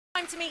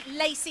to meet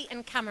Lacey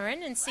and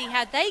Kameron and see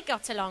how they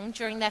got along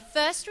during their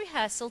first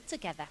rehearsal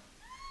together.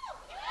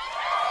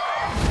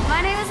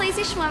 My name is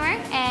Lacey Schwimmer,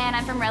 and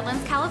I'm from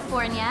Redlands,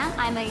 California.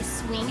 I'm a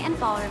swing and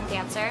ballroom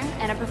dancer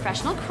and a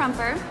professional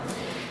crumper.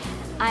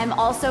 I'm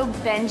also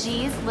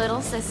Benji's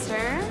little sister.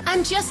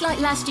 And just like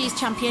last year's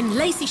champion,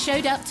 Lacey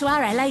showed up to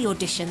our LA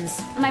auditions.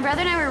 My brother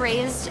and I were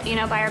raised,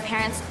 by our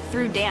parents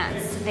through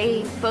dance.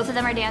 Both of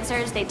them are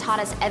dancers. They taught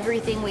us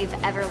everything we've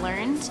ever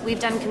learned. We've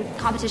done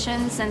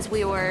competitions since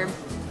we were,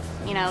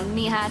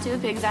 knee-high to a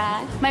pig's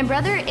eye. My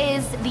brother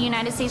is the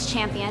United States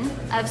champion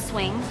of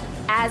swing,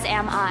 as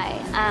am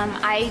I.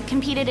 I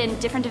competed in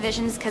different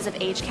divisions because of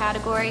age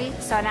category,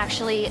 so I'm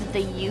actually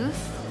the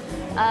youth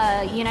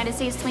United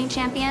States swing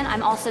champion.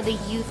 I'm also the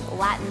youth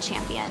Latin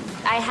champion.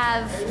 I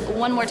have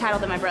one more title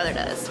than my brother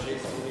does.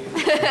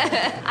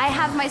 I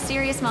have my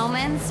serious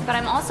moments, but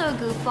I'm also a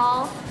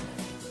goofball.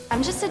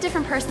 I'm just a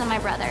different person than my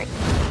brother.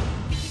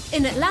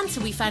 In Atlanta,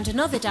 we found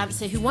another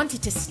dancer who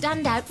wanted to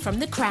stand out from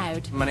the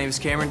crowd. My name is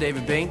Cameron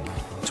David Bink,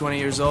 20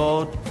 years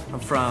old. I'm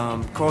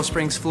from Coral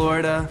Springs,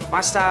 Florida.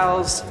 My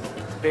style's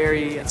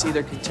it's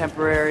either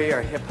contemporary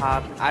or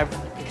hip-hop. I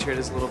picture it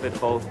as a little bit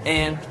both.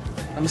 And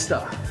I'm a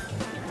star.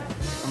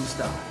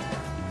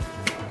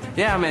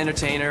 Yeah, I'm an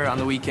entertainer on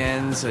the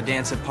weekends,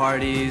 dance at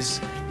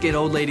parties, get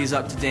old ladies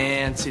up to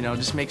dance,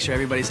 just make sure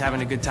everybody's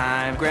having a good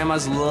time.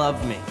 Grandmas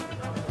love me.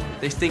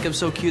 They think I'm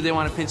so cute, they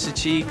want to pinch the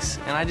cheeks,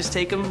 and I just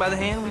take them by the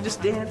hand, we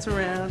just dance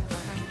around,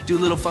 do a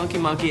little funky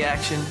monkey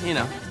action,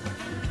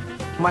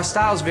 My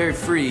style's very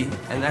free,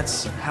 and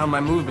that's how my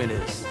movement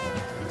is.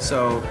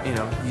 So,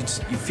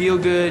 you feel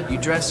good, you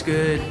dress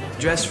good,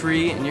 dress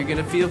free, and you're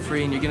gonna feel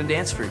free, and you're gonna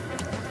dance free.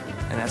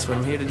 And that's what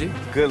I'm here to do.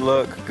 Good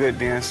look, good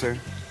dancer,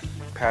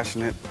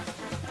 passionate,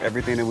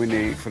 everything that we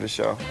need for the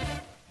show.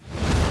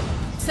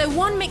 So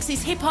one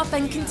mixes hip-hop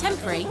and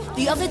contemporary,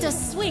 the other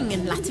does swing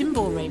and Latin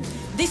ballroom.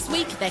 This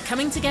week, they're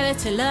coming together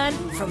to learn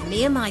from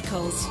Mia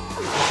Michaels.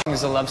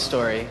 It's a love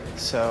story,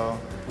 so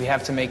we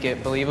have to make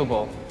it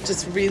believable.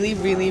 Just really,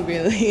 really,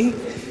 really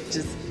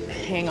just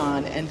hang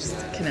on and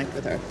just connect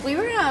with her. We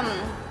were,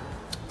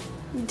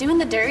 doing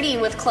the dirty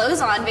with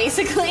clothes on,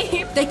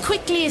 basically. They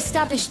quickly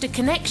established a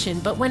connection,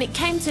 but when it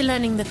came to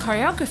learning the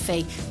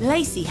choreography,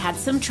 Lacey had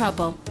some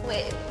trouble.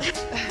 Wait.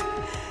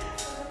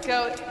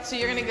 Go, so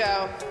you're gonna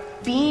go.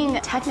 Being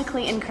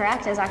technically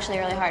incorrect is actually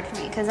really hard for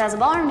me, because as a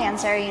ballroom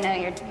dancer,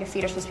 your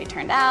feet are supposed to be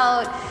turned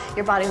out,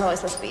 your body's always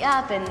supposed to be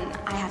up, and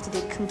I have to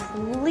do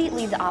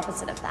completely the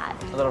opposite of that.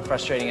 A little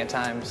frustrating at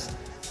times,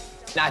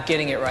 not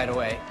getting it right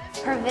away.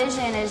 Her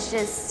vision is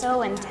just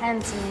so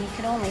intense, and you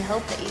can only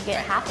hope that you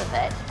get half of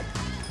it.